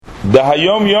The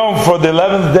Hayom Yom for the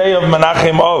 11th day of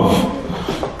Menachem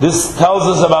Av. This tells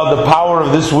us about the power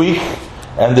of this week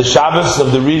and the Shabbos,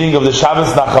 of the reading of the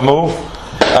Shabbos Nachamu,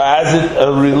 as it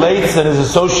relates and is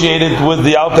associated with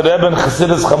the Alter Rebbe and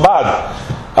Chassidus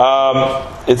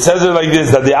Chabad. It says it like this,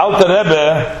 that the Alter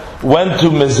Rebbe went to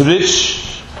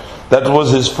Mezrich. That was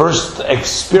his first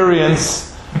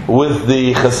experience with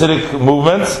the Hasidic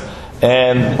movement,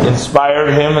 and inspired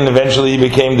him, and eventually he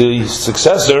became the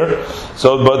successor.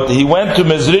 But he went to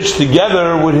Mezrich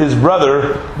together with his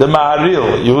brother, the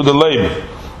Maharil, Yehuda Leib,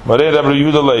 Marei Rabbi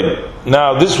Yehuda Leib.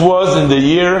 Now, this was in the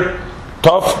year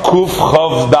Tov Kuf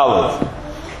Chav Dalet.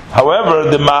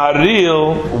 However, the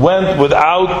Maharil went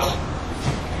without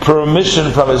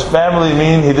permission from his family,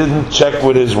 meaning he didn't check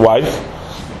with his wife,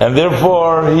 and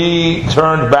therefore he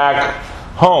turned back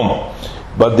home.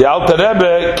 But the Alter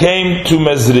Rebbe came to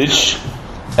Mezrich,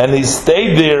 and he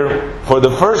stayed there for the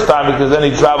first time, because then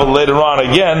he traveled later on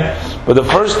again. But the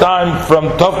first time from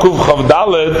Tov Kuf Chav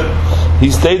Dalet,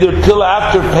 he stayed there till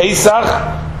after Pesach,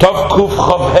 Tov Kuf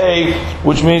Chav Hei,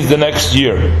 which means the next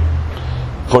year.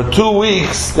 For 2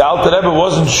 weeks, the Alter Rebbe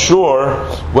wasn't sure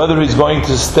whether he's going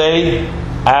to stay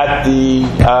at the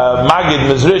Magid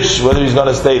Mezrich, whether he's going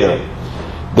to stay there.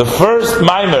 The first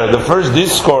Maimer, the first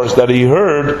discourse that he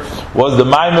heard was the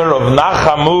Maimer of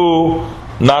Nachamu,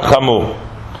 Nachamu.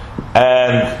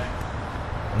 And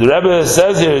the Rebbe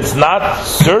says here, it's not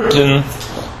certain,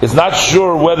 it's not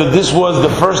sure whether this was the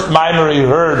first Maimer he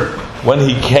heard when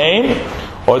he came,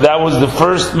 or that was the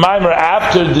first Maimer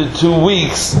after the 2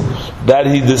 weeks that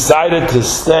he decided to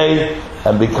stay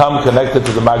and become connected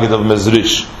to the Magid of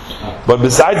Mezrich. But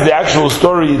besides the actual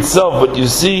story itself, but you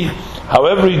see how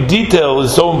every detail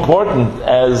is so important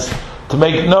as to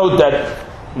make note that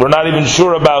we're not even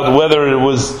sure about whether it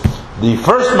was the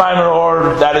first Maimer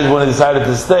or that is when he decided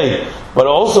to stay. But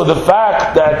also the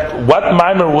fact that what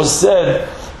Maimer was said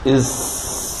is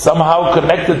somehow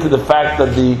connected to the fact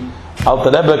that the Alter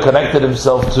Rebbe connected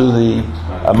himself to the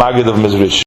Magid of Mezrich.